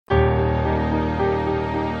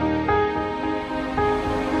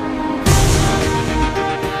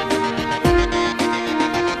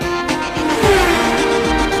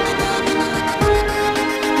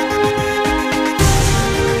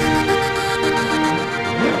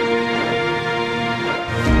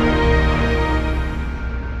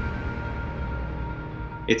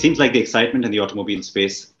It seems like the excitement in the automobile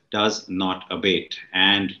space does not abate.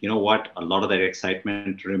 And you know what? A lot of that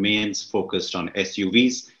excitement remains focused on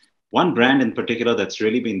SUVs. One brand in particular that's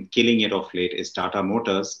really been killing it of late is Tata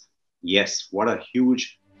Motors. Yes, what a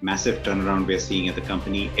huge, massive turnaround we're seeing at the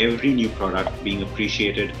company. Every new product being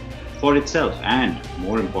appreciated for itself and,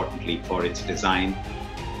 more importantly, for its design.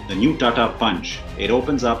 The new Tata Punch, it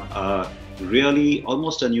opens up a really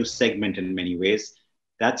almost a new segment in many ways.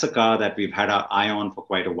 That's a car that we've had our eye on for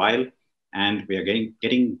quite a while, and we are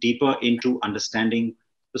getting deeper into understanding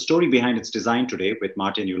the story behind its design today with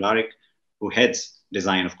Martin Uhlarik, who heads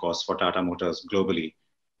design, of course, for Tata Motors globally.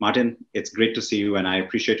 Martin, it's great to see you, and I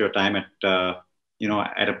appreciate your time at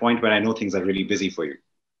a point where I know things are really busy for you.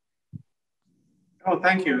 Oh,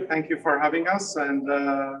 thank you. Thank you for having us. And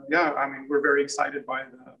yeah, I mean, we're very excited by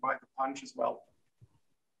the Punch as well.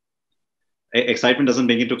 Excitement doesn't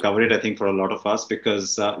begin to cover it, I think, for a lot of us,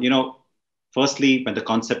 because, firstly, when the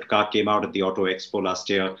concept car came out at the Auto Expo last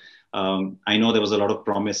year, I know there was a lot of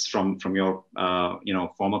promise from your,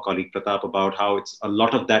 former colleague Pratap about how a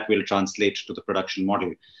lot of that will translate to the production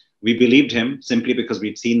model. We believed him simply because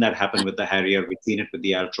we'd seen that happen with the Harrier, we'd seen it with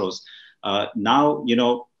the Altros. Now,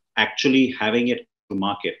 actually having it to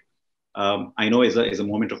market, I know is a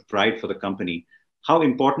moment of pride for the company. How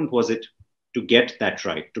important was it to get that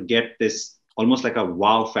right, to get this almost like a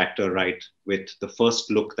wow factor right with the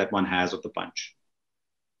first look that one has of the Punch?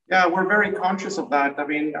 Yeah, we're very conscious of that. I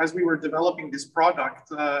mean, as we were developing this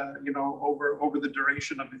product, over the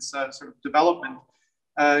duration of its sort of development,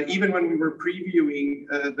 even when we were previewing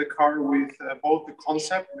the car with both the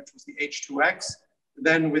concept, which was the H2X,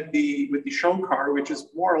 then with the show car, which is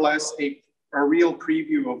more or less a real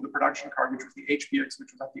preview of the production car, which was the HBX,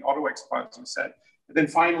 which was at the Auto Expo, as you said. And then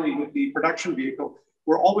finally, with the production vehicle,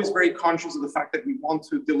 we're always very conscious of the fact that we want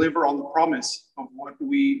to deliver on the promise of what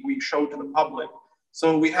we show to the public.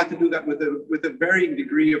 So we had to do that with a varying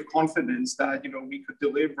degree of confidence that we could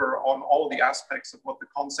deliver on all the aspects of what the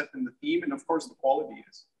concept and the theme, and of course the quality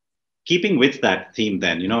is. Keeping with that theme,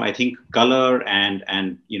 then, I think color and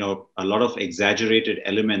a lot of exaggerated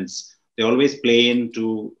elements, they always play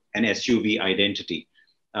into an SUV identity.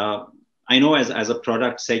 I know as a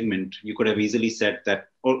product segment, you could have easily said that,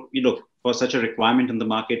 for such a requirement in the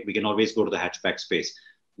market, we can always go to the hatchback space.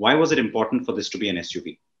 Why was it important for this to be an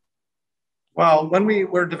SUV? Well, when we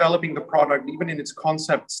were developing the product, even in its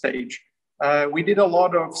concept stage, we did a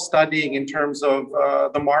lot of studying in terms of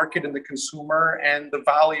the market and the consumer and the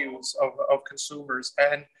values of consumers.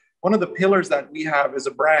 And one of the pillars that we have as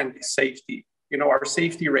a brand is safety. Our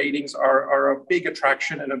safety ratings are a big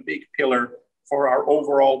attraction and a big pillar for our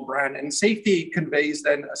overall brand. And safety conveys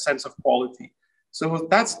then a sense of quality. So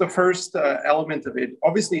that's the first element of it.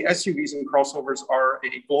 Obviously, SUVs and crossovers are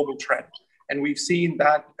a global trend. And we've seen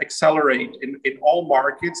that accelerate in all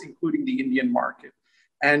markets, including the Indian market.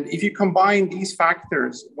 And if you combine these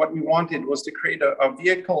factors, what we wanted was to create a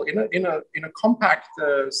vehicle in a compact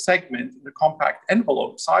segment, in a compact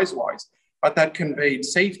envelope size-wise, but that conveyed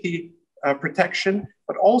safety, protection,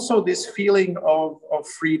 but also this feeling of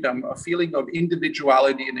freedom, a feeling of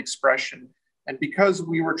individuality and expression. And because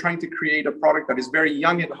we were trying to create a product that is very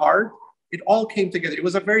young at heart, it all came together. It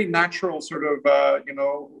was a very natural sort of,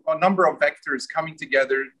 a number of vectors coming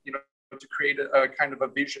together, to create a kind of a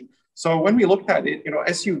vision. So when we looked at it,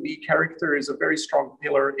 SUV character is a very strong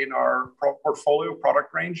pillar in our portfolio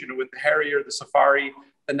product range, with the Harrier, the Safari,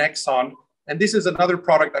 the Nexon. And this is another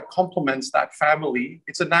product that complements that family.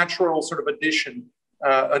 It's a natural sort of addition,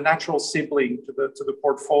 a natural sibling to the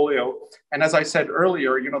portfolio. And as I said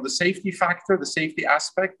earlier, the safety factor, the safety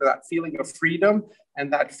aspect, that feeling of freedom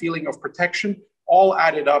and that feeling of protection, all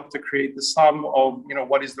added up to create the sum of,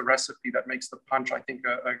 what is the recipe that makes the Punch, I think,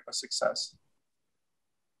 a success.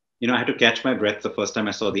 I had to catch my breath the first time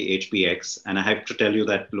I saw the HBX. And I have to tell you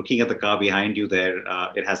that looking at the car behind you there,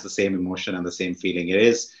 it has the same emotion and the same feeling. It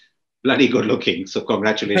is bloody good looking. So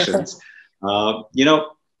congratulations.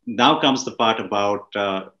 Now comes the part about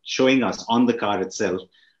showing us on the car itself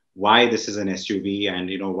why this is an SUV and,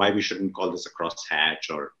 why we shouldn't call this a crosshatch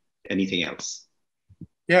or anything else.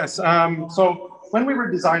 Yes. So when we were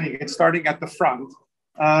designing it, starting at the front,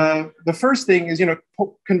 the first thing is,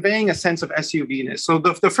 conveying a sense of SUV-ness. So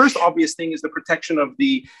the first obvious thing is the protection of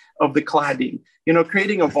the cladding,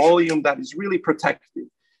 creating a volume that is really protected.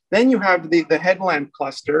 Then you have the headlamp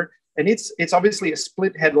cluster, and it's obviously a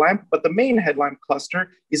split headlamp, but the main headlamp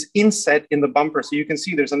cluster is inset in the bumper. So you can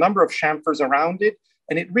see there's a number of chamfers around it,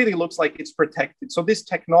 and it really looks like it's protected. So this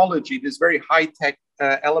technology, this very high-tech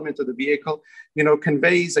element of the vehicle,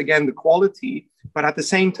 conveys, again, the quality, but at the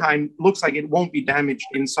same time, looks like it won't be damaged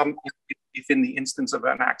if in the instance of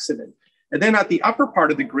an accident. And then at the upper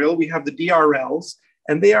part of the grille, we have the DRLs,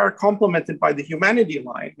 and they are complemented by the Humanity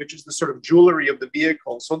line, which is the sort of jewelry of the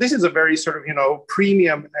vehicle. So this is a very sort of,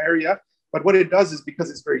 premium area. But what it does is, because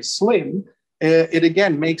it's very slim, it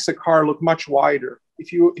again makes a car look much wider.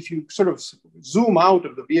 If you sort of zoom out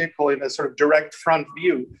of the vehicle in a sort of direct front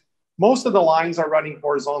view, most of the lines are running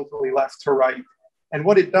horizontally left to right. And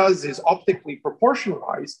what it does is, optically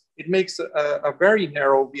proportion-wise, it makes a very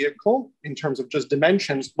narrow vehicle in terms of just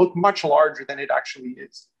dimensions look much larger than it actually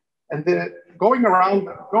is. And going around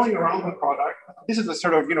the product, this is a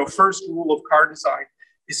sort of, first rule of car design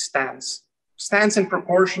is stance. Stance and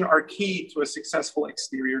proportion are key to a successful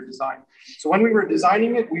exterior design. So when we were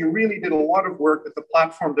designing it, we really did a lot of work with the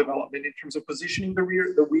platform development in terms of positioning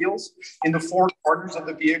the wheels in the four corners of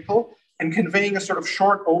the vehicle and conveying a sort of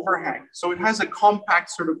short overhang. So it has a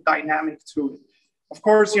compact sort of dynamic to it. Of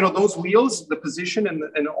course, those wheels, the position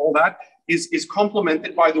and all that is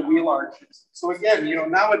complemented by the wheel arches. So again,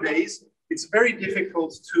 nowadays, it's very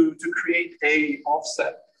difficult to create a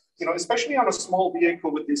offset, especially on a small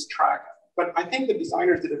vehicle with this track. But I think the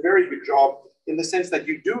designers did a very good job in the sense that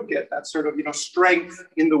you do get that sort of, strength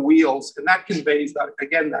in the wheels. And that conveys that,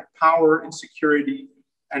 again, that power and security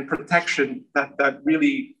and protection that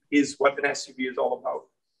really is what an SUV is all about.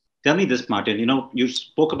 Tell me this, Martin, you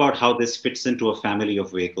spoke about how this fits into a family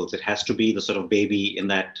of vehicles. It has to be the sort of baby in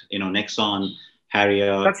that, Nexon,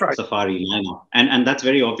 Harrier, That's right. Safari lineup. And that's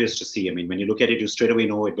very obvious to see. I mean, when you look at it, you straight away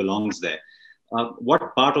know it belongs there.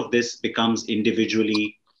 What part of this becomes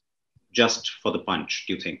individually just for the Punch,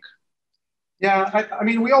 do you think? Yeah, I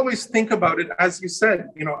mean, we always think about it, as you said,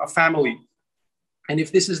 a family. And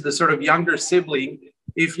if this is the sort of younger sibling,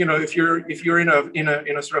 if you're in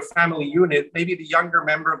a sort of family unit, maybe the younger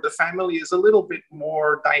member of the family is a little bit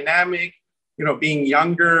more dynamic, being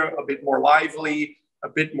younger, a bit more lively, a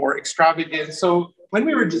bit more extravagant. So when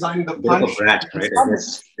we were designing the Punch, brat, right?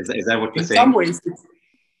 Is that what you're saying? In some ways,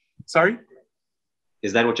 sorry?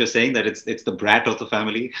 Is that what you're saying? That it's the brat of the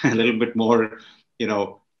family, a little bit more,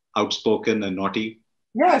 outspoken and naughty?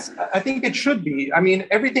 Yes, I think it should be. I mean,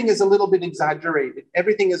 everything is a little bit exaggerated.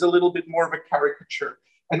 Everything is a little bit more of a caricature.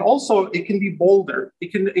 And also it can be bolder.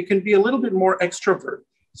 It can be a little bit more extrovert.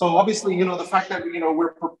 So obviously, the fact that,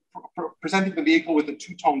 we're presenting the vehicle with a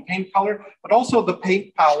two-tone paint color, but also the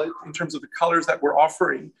paint palette in terms of the colors that we're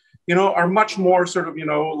offering, are much more sort of,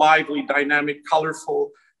 lively, dynamic,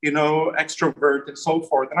 colorful, extrovert and so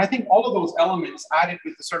forth. And I think all of those elements added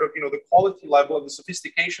with the sort of, the quality level and the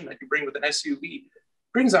sophistication that you bring with an SUV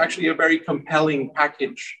brings actually a very compelling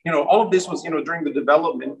package. All of this was, during the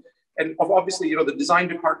development, and obviously, the design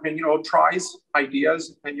department, tries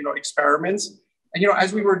ideas and, experiments. And,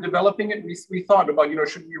 as we were developing it, we thought about,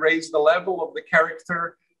 should we raise the level of the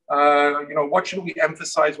character? What should we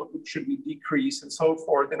emphasize? What should we decrease and so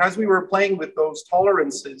forth? And as we were playing with those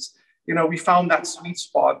tolerances, we found that sweet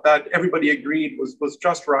spot that everybody agreed was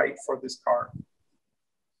just right for this car.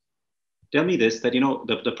 Tell me this, that,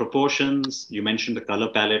 the proportions, you mentioned the color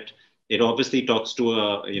palette, it obviously talks to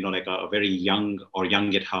a very young or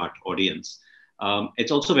young at heart audience.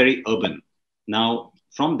 It's also very urban. Now,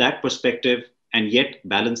 from that perspective, and yet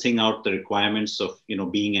balancing out the requirements of,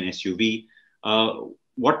 being an SUV,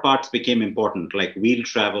 what parts became important, like wheel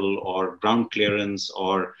travel or ground clearance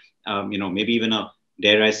or, maybe even a,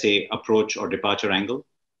 dare I say, approach or departure angle?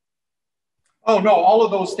 Oh, no, all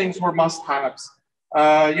of those things were must-haves.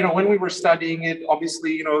 When we were studying it,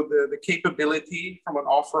 obviously, the capability from an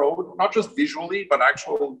off-road, not just visually, but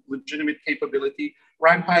actual legitimate capability.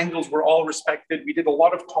 Ramp angles were all respected. We did a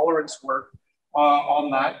lot of tolerance work on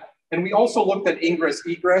that. And we also looked at ingress,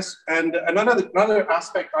 egress. And another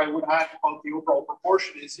aspect I would add about the overall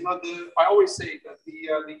proportion is, I always say that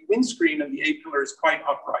the windscreen and the A-pillar is quite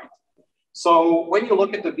upright. So when you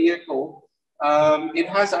look at the vehicle, it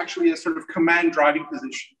has actually a sort of command driving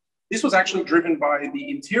position. This was actually driven by the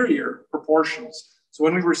interior proportions. So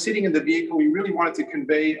when we were sitting in the vehicle, we really wanted to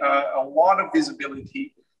convey a lot of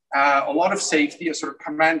visibility, a lot of safety, a sort of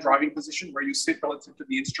command driving position where you sit relative to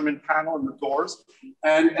the instrument panel and the doors.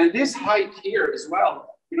 And this height here as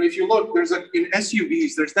well, if you look, in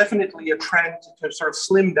SUVs, there's definitely a trend to sort of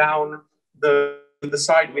slim down the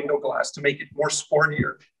side window glass to make it more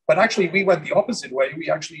sportier. But actually, we went the opposite way. We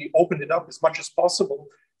actually opened it up as much as possible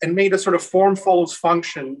and made a sort of form follows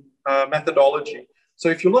function methodology. So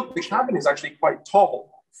if you look, the cabin is actually quite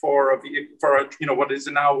tall for what is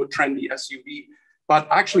now a trendy SUV. But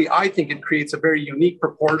actually, I think it creates a very unique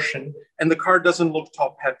proportion, and the car doesn't look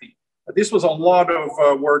top heavy. This was a lot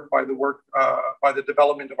of work by the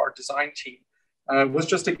development of our design team. Was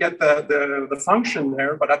just to get the function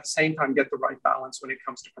there, but at the same time get the right balance when it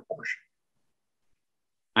comes to proportion.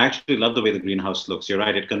 I actually love the way the greenhouse looks. You're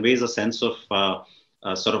right. It conveys a sense of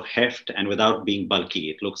sort of heft and without being bulky.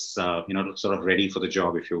 It looks, it looks sort of ready for the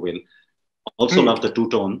job, if you will. Also love the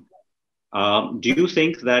two-tone. Do you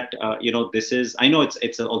think that, this is, I know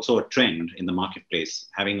it's also a trend in the marketplace,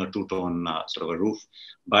 having a two-tone sort of a roof,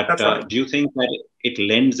 but That's right. do you think that it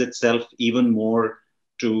lends itself even more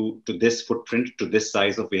to this footprint, to this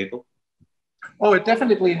size of vehicle? Oh, it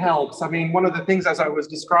definitely helps. I mean, one of the things as I was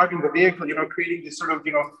describing the vehicle, creating this sort of,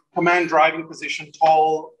 command driving position,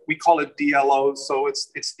 tall, we call it DLO. So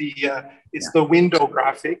it's the window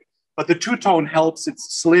graphic, but the two-tone helps it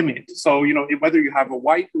slim it. So, whether you have a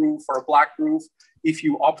white roof or a black roof, if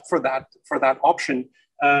you opt for that option,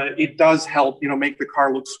 it does help, make the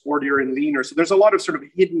car look sportier and leaner. So there's a lot of sort of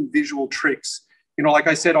hidden visual tricks. Like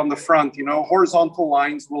I said on the front, horizontal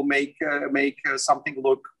lines will make something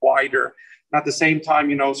look wider. And at the same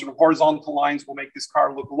time, sort of horizontal lines will make this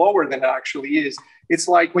car look lower than it actually is. It's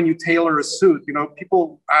like when you tailor a suit,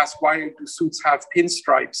 people ask, why do suits have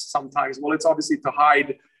pinstripes sometimes? Well, it's obviously to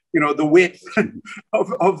hide, the width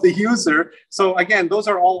of the user. So again, those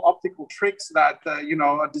are all optical tricks that,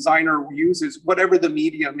 a designer uses, whatever the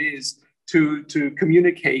medium is, to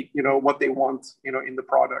communicate, what they want, in the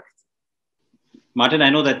product. Martin, I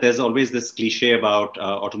know that there's always this cliche about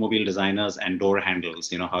automobile designers and door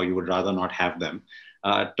handles, how you would rather not have them.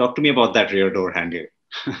 Talk to me about that rear door handle.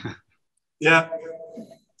 Yeah.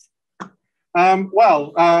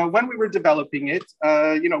 When we were developing it,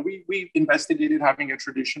 we investigated having a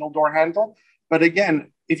traditional door handle. But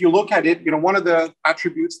again, if you look at it, one of the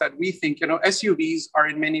attributes that we think, SUVs are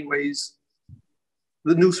in many ways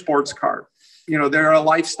the new sports car. They're a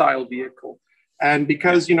lifestyle vehicle. And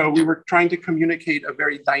because, we were trying to communicate a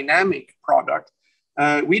very dynamic product,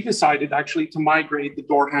 we decided actually to migrate the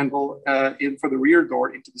door handle in for the rear door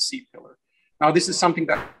into the C-pillar. Now, this is something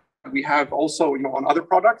that we have also, on other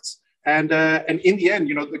products. And in the end,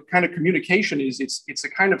 the kind of communication is it's a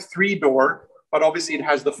kind of three-door, but obviously it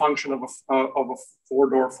has the function of a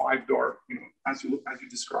four-door, five-door, as you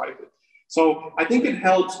described it. So I think it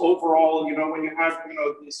helps overall, when you have,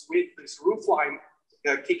 this roof line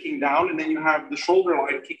kicking down, and then you have the shoulder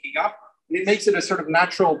line kicking up, and it makes it a sort of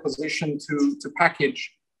natural position to package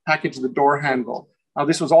the door handle. Now,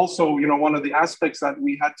 this was also, one of the aspects that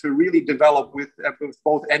we had to really develop with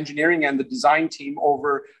both engineering and the design team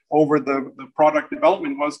over the product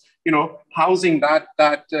development was, housing that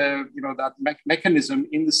mechanism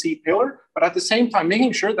in the C pillar, but at the same time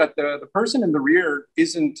making sure that the person in the rear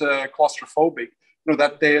isn't claustrophobic.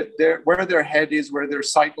 That where their head is, where their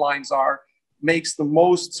sight lines are, makes the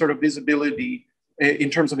most sort of visibility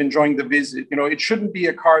in terms of enjoying the visit. It shouldn't be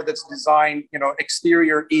a car that's designed,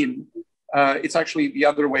 exterior in. It's actually the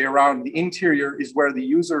other way around. The interior is where the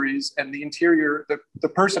user is, and the interior, the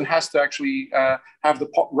person has to actually have the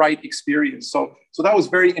right experience. So that was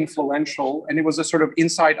very influential, and it was a sort of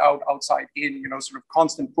inside out, outside in, sort of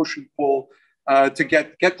constant push and pull to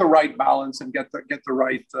get the right balance and get the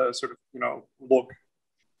right sort of, look.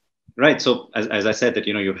 Right. So as I said that,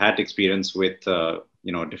 you've had experience with, a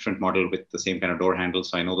different model with the same kind of door handle.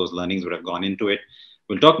 So I know those learnings would have gone into it.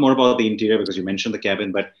 We'll talk more about the interior because you mentioned the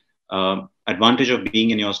cabin, but advantage of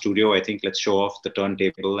being in your studio, I think let's show off the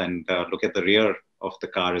turntable and look at the rear of the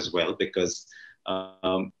car as well, because,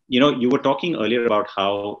 you were talking earlier about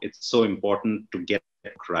how it's so important to get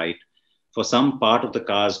it right. For some part of the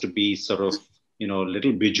cars to be sort of, a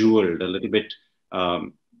little bejeweled, a little bit,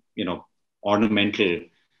 ornamental,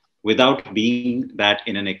 without being that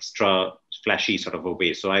in an extra flashy sort of a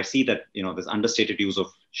way. So I see that, there's understated use of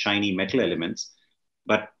shiny metal elements,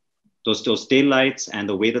 but those tail lights and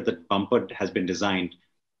the way that the bumper has been designed,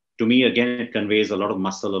 to me, again, it conveys a lot of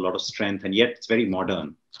muscle, a lot of strength, and yet it's very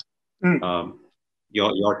modern.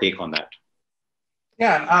 Your take on that?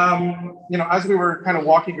 Yeah, as we were kind of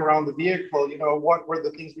walking around the vehicle, what were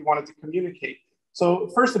the things we wanted to communicate? So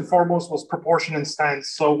first and foremost was proportion and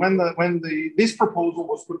stance. So when this proposal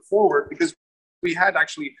was put forward, because we had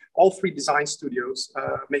actually all three design studios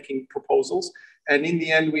making proposals, and in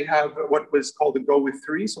the end we have what was called the Go with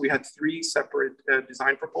Three. So we had three separate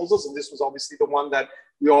design proposals, and this was obviously the one that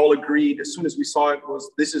we all agreed as soon as we saw it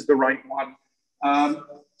was this is the right one.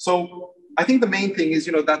 So I think the main thing is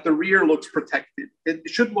that the rear looks protected. It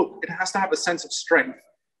has to have a sense of strength.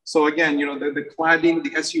 So again, the cladding, the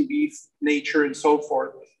SUV nature and so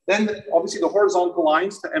forth. Then obviously the horizontal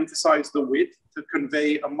lines to emphasize the width, to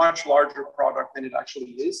convey a much larger product than it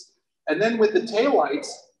actually is. And then with the taillights,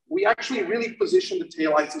 we actually really position the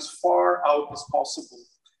taillights as far out as possible.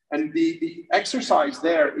 And the exercise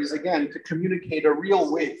there is, again, to communicate a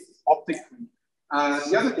real width optically.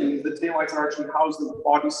 The other thing is the taillights are actually housed in the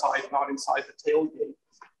body side, not inside the tailgate.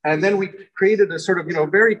 And then we created a sort of,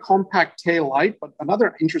 very compact tail light. But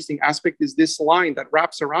another interesting aspect is this line that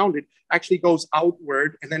wraps around it actually goes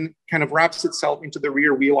outward and then kind of wraps itself into the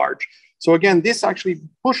rear wheel arch. So again, this actually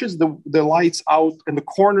pushes the lights out in the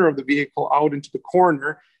corner of the vehicle out into the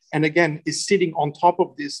corner. And again, is sitting on top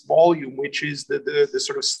of this volume, which is the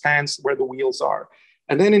sort of stance where the wheels are.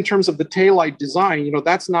 And then in terms of the taillight design,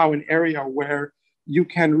 that's now an area where you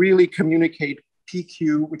can really communicate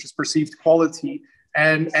PQ, which is perceived quality,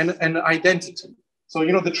 and identity. So,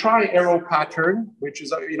 the tri-arrow pattern, which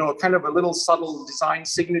is, kind of a little subtle design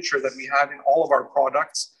signature that we have in all of our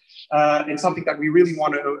products, and something that we really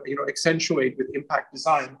want to, accentuate with impact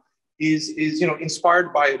design is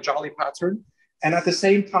inspired by a jolly pattern. And at the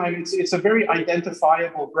same time, it's a very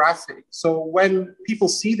identifiable graphic. So when people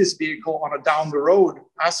see this vehicle on a down the road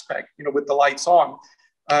aspect, with the lights on,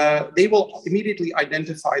 they will immediately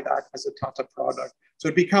identify that as a Tata product. So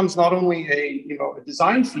it becomes not only a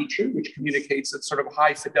design feature, which communicates that sort of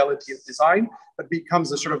high fidelity of design, but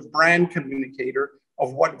becomes a sort of brand communicator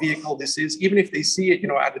of what vehicle this is, even if they see it,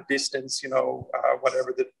 at a distance,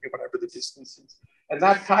 whatever the distance is. And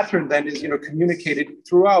that pattern then is, communicated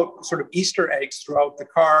throughout, sort of Easter eggs throughout the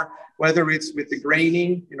car, whether it's with the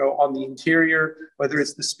graining, on the interior, whether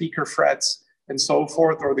it's the speaker frets and so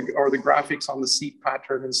forth, or the graphics on the seat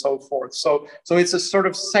pattern and so forth. So it's a sort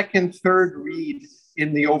of second, third read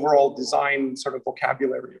in the overall design sort of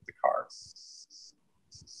vocabulary of the car.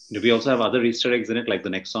 Do we also have other Easter eggs in it, like the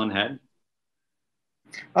Nexon had?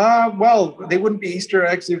 Well, they wouldn't be Easter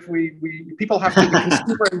eggs if people have to, the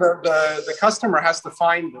consumer and the customer has to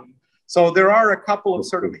find them. So there are a couple of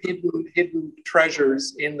sort of hidden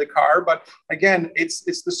treasures in the car, but again, it's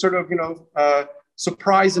the sort of,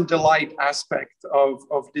 surprise and delight aspect of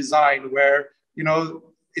design where,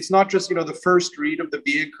 it's not just, the first read of the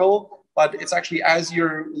vehicle, but it's actually as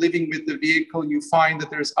you're living with the vehicle, you find that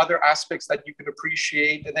there's other aspects that you can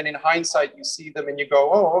appreciate. And then in hindsight, you see them and you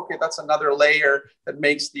go, oh, okay, that's another layer that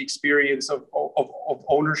makes the experience of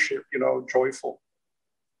ownership, joyful.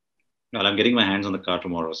 Well, I'm getting my hands on the car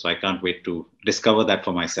tomorrow, so I can't wait to discover that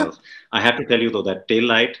for myself. I have to tell you, though, that tail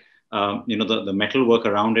light, the metal work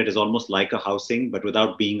around it is almost like a housing, but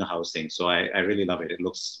without being a housing. So I really love it.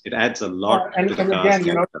 It adds a lot to the car's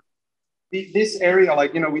again, this area,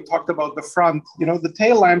 like, we talked about the front, the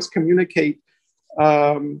tail lamps communicate,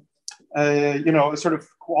 a sort of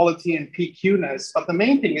quality and PQ-ness. But the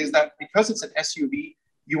main thing is that because it's an SUV,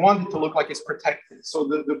 you want it to look like it's protected. So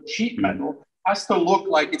the sheet metal has to look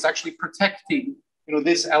like it's actually protecting,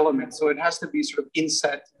 this element. So it has to be sort of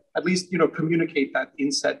inset, at least, communicate that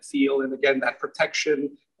inset feel. And again, that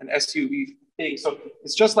protection and SUV thing. So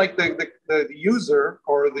it's just like the user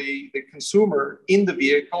or the consumer in the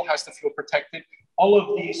vehicle has to feel protected. All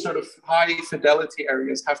of these sort of high fidelity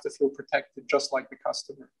areas have to feel protected, just like the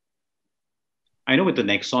customer. I know with the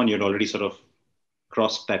Nexon, you'd already sort of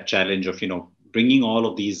crossed that challenge of, bringing all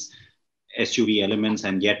of these SUV elements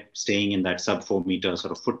and yet staying in that sub 4 meter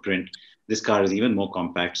sort of footprint. This car is even more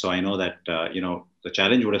compact. So I know that, the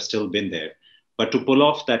challenge would have still been there. But to pull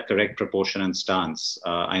off that correct proportion and stance,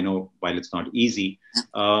 I know while it's not easy,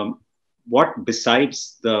 what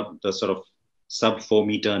besides the sort of sub 4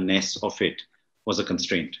 meter-ness of it was a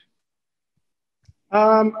constraint?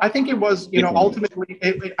 I think it was, ultimately,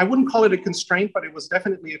 I wouldn't call it a constraint, but it was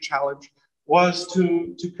definitely a challenge, was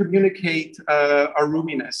to communicate a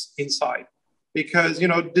roominess inside. Because,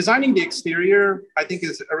 designing the exterior, I think,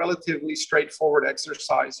 is a relatively straightforward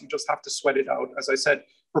exercise. You just have to sweat it out. As I said,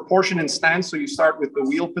 proportion and stance. So you start with the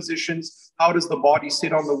wheel positions. How does the body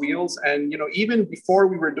sit on the wheels? And, even before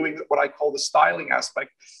we were doing what I call the styling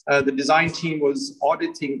aspect, the design team was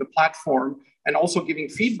auditing the platform and also giving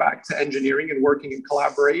feedback to engineering and working in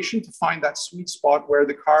collaboration to find that sweet spot where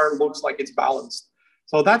the car looks like it's balanced.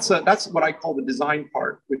 So that's what I call the design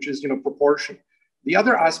part, which is, proportion. The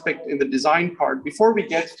other aspect in the design part, before we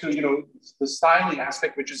get to, the styling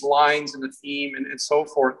aspect, which is lines and the theme and so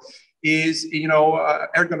forth, is,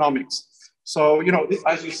 ergonomics. So,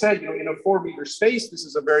 as you said, in a 4 meter space, this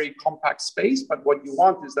is a very compact space, but what you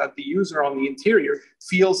want is that the user on the interior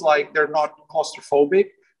feels like they're not claustrophobic,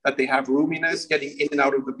 that they have roominess, getting in and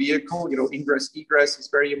out of the vehicle, ingress, egress is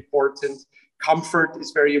very important. Comfort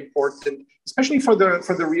is very important, especially for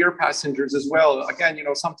the rear passengers as well. Again,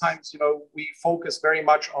 sometimes, we focus very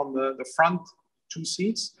much on the front 2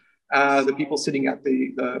 seats, the people sitting at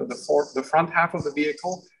the front half of the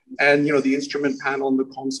vehicle, and, the instrument panel and the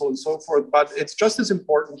console and so forth. But it's just as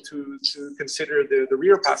important to consider the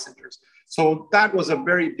rear passengers. So that was a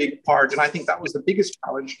very big part. And I think that was the biggest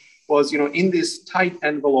challenge was, in this tight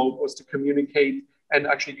envelope was to communicate and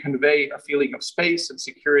actually convey a feeling of space and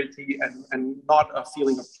security and not a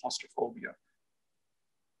feeling of claustrophobia.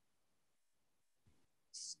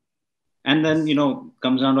 And then,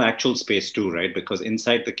 comes down to actual space too, right? Because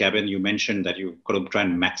inside the cabin, you mentioned that you got to try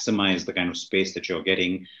and maximize the kind of space that you're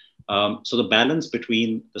getting. So the balance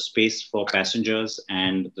between the space for passengers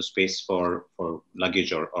and the space for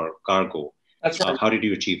luggage or cargo, that's right. How did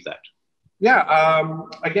you achieve that? Yeah,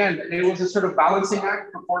 again, it was a sort of balancing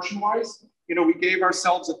act proportion-wise. We gave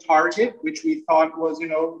ourselves a target, which we thought was,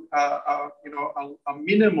 a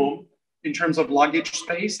minimum in terms of luggage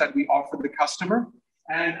space that we offered the customer.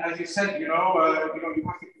 And as you said, you have to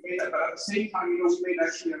convey that, but at the same time, we made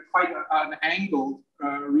actually quite an angled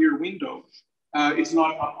rear window. It's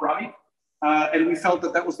not upright, and we felt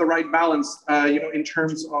that was the right balance, in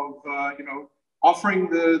terms of, offering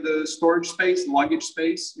the storage space, luggage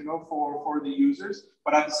space, for the users,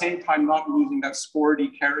 but at the same time, not losing that sporty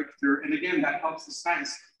character. And again, that helps the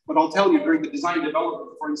stance. But I'll tell you, during the design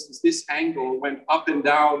development, for instance, this angle went up and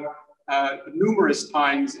down numerous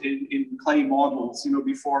times in clay models,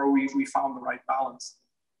 before we found the right balance.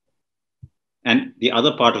 And the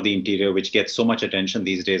other part of the interior, which gets so much attention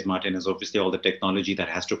these days, Martin, is obviously all the technology that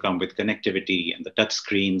has to come with connectivity and the touch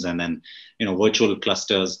screens and then, virtual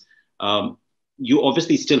clusters. You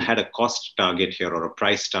obviously still had a cost target here or a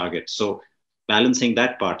price target. So balancing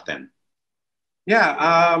that part then. Yeah,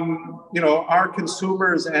 our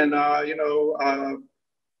consumers and,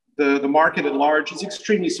 the market at large is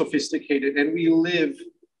extremely sophisticated, and we live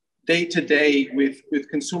day to day with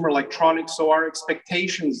consumer electronics. So our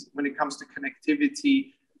expectations when it comes to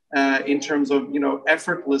connectivity, in terms of,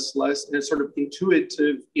 effortlessness and a sort of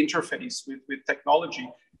intuitive interface with technology,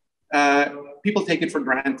 people take it for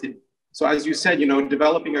granted. So as you said,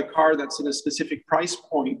 developing a car that's in a specific price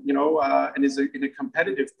point, and is in a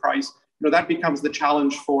competitive price, that becomes the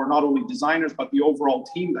challenge for not only designers, but the overall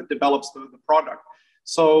team that develops the product.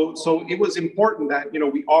 So it was important that,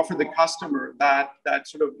 we offer the customer that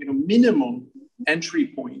sort of, minimum entry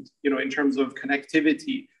point, in terms of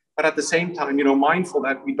connectivity, but at the same time, mindful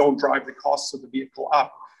that we don't drive the costs of the vehicle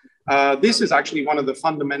up. This is actually one of the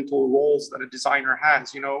fundamental roles that a designer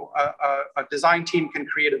has. A design team can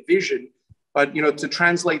create a vision, but, to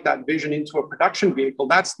translate that vision into a production vehicle,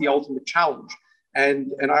 that's the ultimate challenge.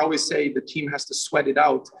 And I always say the team has to sweat it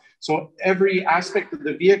out. So every aspect of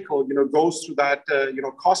the vehicle, goes through that,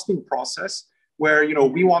 costing process where,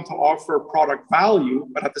 we want to offer product value,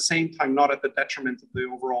 but at the same time, not at the detriment of the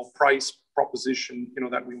overall price proposition,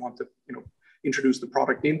 that we want to, introduce the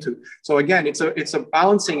product into. So again, it's a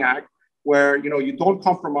balancing act where, you don't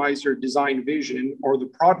compromise your design vision or the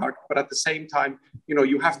product, but at the same time,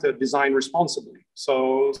 you have to design responsibly.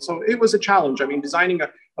 So it was a challenge. I mean, designing a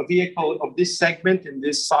vehicle of this segment in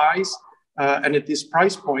this size and at this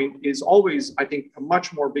price point is always, I think, a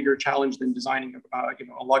much more bigger challenge than designing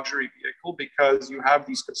a luxury vehicle, because you have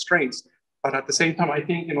these constraints. But at the same time, I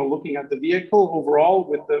think, looking at the vehicle overall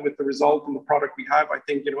with the result and the product we have, I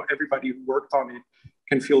think, everybody who worked on it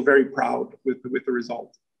can feel very proud with the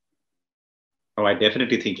result. Oh, I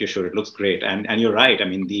definitely think you should. It looks great. And you're right. I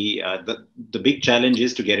mean, the big challenge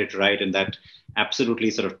is to get it right in that absolutely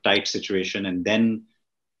sort of tight situation. And then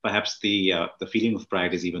perhaps the feeling of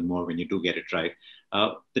pride is even more when you do get it right.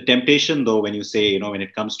 The temptation, though, when you say, when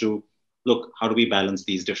it comes to, look, how do we balance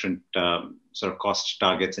these different sort of cost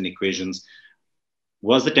targets and equations?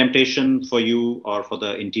 Was the temptation for you or for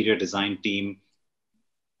the interior design team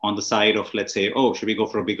on the side of, let's say, oh, should we go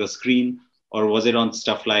for a bigger screen? Or was it on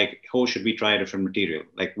stuff like, oh, should we try a different material?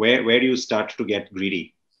 Like, where do you start to get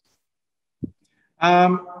greedy?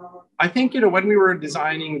 I think, when we were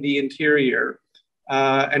designing the interior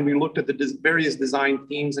and we looked at the various design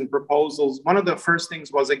themes and proposals, one of the first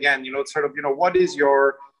things was, again, sort of, what is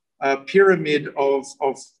your pyramid of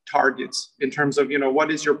targets in terms of,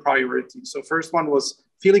 what is your priority? So first one was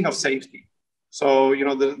feeling of safety. So,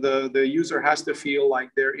 the user has to feel like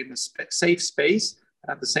they're in a safe space,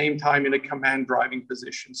 at the same time in a command driving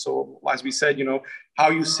position. So as we said, how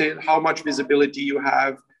you sit, how much visibility you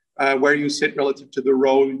have, where you sit relative to the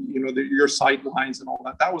road, your sight lines and all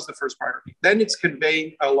that. That was the first priority. Then it's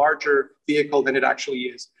conveying a larger vehicle than it actually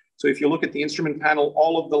is. So if you look at the instrument panel,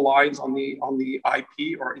 all of the lines on the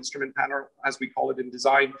IP or instrument panel, as we call it in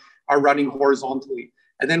design, are running horizontally.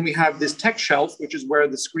 And then we have this tech shelf, which is where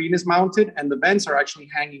the screen is mounted and the vents are actually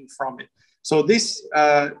hanging from it. So this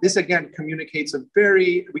again communicates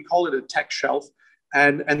we call it a tech shelf.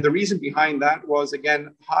 And the reason behind that was,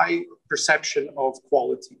 again, high perception of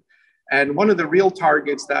quality. And one of the real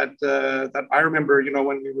targets that I remember,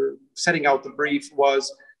 when we were setting out the brief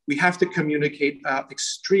was we have to communicate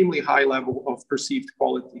extremely high level of perceived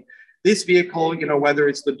quality. this vehicle, whether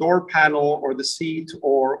it's the door panel or the seat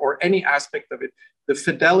or any aspect of it, the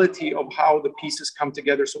fidelity of how the pieces come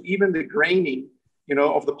together. So even the graining,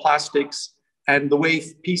 of the plastics and the way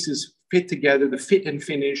pieces fit together, the fit and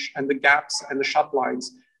finish and the gaps and the shut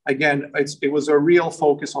lines, again, it was a real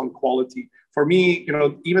focus on quality. For me,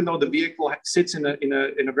 even though the vehicle sits in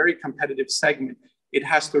a very competitive segment, it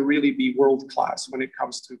has to really be world-class when it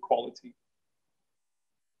comes to quality.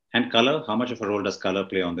 And color, how much of a role does color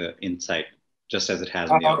play on the inside, just as it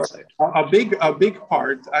has on the outside? A big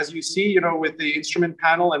part, as you see, with the instrument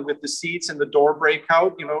panel and with the seats and the door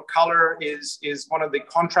breakout, color is one of the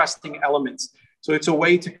contrasting elements. So it's a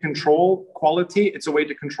way to control quality. It's a way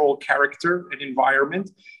to control character and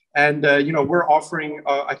environment. And, we're offering,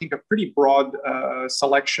 I think, a pretty broad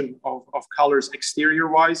selection of colors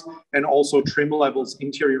exterior-wise and also trim levels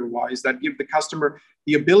interior-wise that give the customer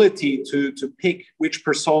the ability to pick which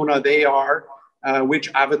persona they are, which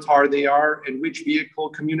avatar they are, and which vehicle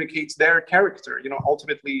communicates their character.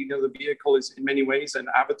 Ultimately, the vehicle is in many ways an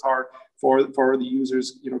avatar for the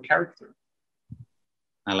user's, character.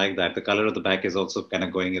 I like that. The color of the back is also kind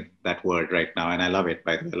of going in that word right now. And I love it.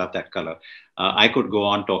 By the way, I love that color. I could go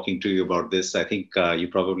on talking to you about this. I think you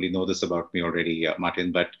probably know this about me already,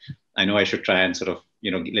 Martin, but I know I should try and sort of,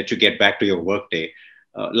 let you get back to your work day.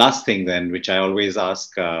 Last thing then, which I always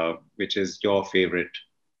ask, which is your favorite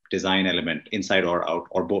design element, inside or out,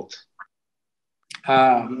 or both?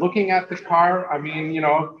 Looking at the car, I mean,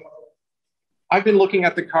 I've been looking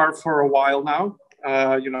at the car for a while now.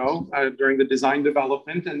 During the design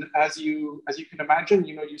development. And as you can imagine,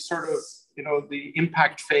 you sort of, the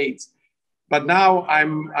impact fades. But now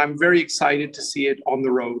I'm very excited to see it on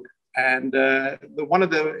the road. And one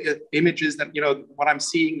of the images that, what I'm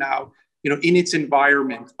seeing now, in its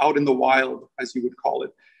environment, out in the wild, as you would call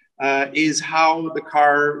it, is how the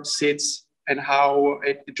car sits and how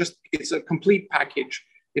it's a complete package.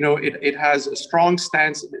 It has a strong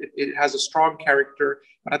stance, it has a strong character,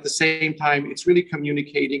 but at the same time, it's really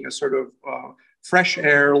communicating a sort of fresh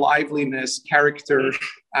air, liveliness, character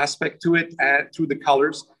aspect to it through the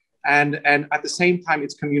colors. And at the same time,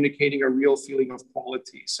 it's communicating a real feeling of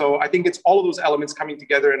quality. So I think it's all of those elements coming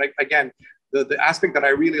together. And again, the aspect that I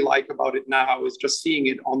really like about it now is just seeing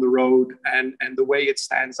it on the road and the way it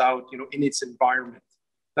stands out, in its environment.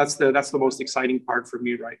 That's the most exciting part for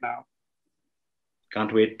me right now.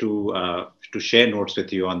 Can't wait to share notes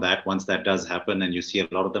with you on that once that does happen and you see a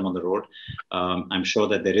lot of them on the road. I'm sure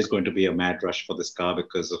that there is going to be a mad rush for this car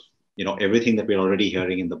because of everything that we're already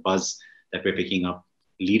hearing in the buzz that we're picking up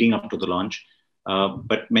leading up to the launch.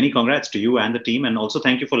 But many congrats to you and the team, and also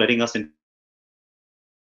thank you for letting us in.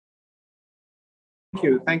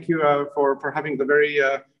 Thank you for having the very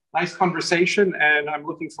nice conversation, and I'm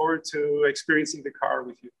looking forward to experiencing the car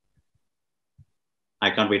with you. I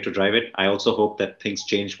can't wait to drive it. I also hope that things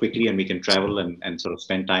change quickly and we can travel and sort of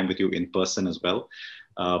spend time with you in person as well.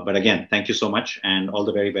 But again, thank you so much and all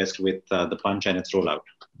the very best with the Punch and its rollout.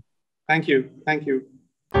 Thank you. Thank you.